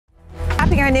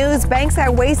our news, banks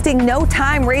are wasting no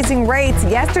time raising rates.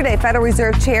 Yesterday, Federal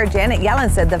Reserve Chair Janet Yellen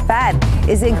said the Fed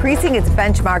is increasing its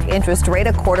benchmark interest rate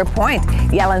a quarter point.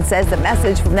 Yellen says the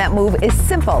message from that move is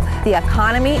simple. The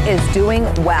economy is doing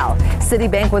well.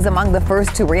 Citibank was among the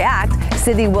first to react.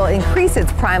 Citi will increase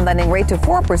its prime lending rate to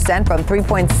 4% from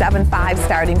 3.75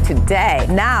 starting today.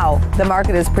 Now, the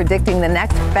market is predicting the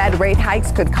next Fed rate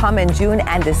hikes could come in June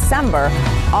and December.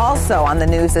 Also on the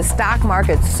news, the stock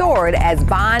market soared as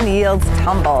bond yields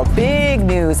tumbled. Big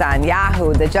news on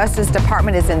Yahoo. The Justice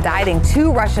Department is indicting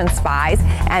 2 Russian spies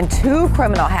and 2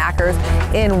 criminal hackers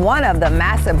in one of the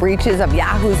massive breaches of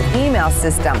Yahoo's email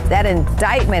system. That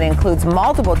indictment includes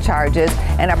multiple charges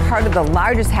and are part of the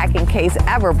largest hacking case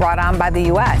ever brought on by the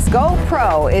U.S.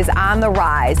 GoPro is on the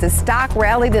rise. The stock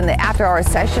rallied in the after-hours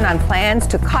session on plans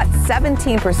to cut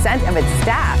 17% of its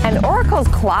staff. And Oracle's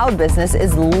cloud business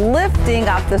is lifting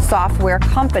up the software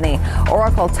company.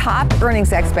 Oracle topped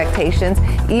earnings expectations,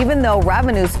 even though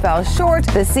revenues fell short.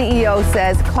 The CEO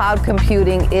says cloud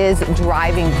computing is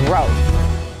driving growth.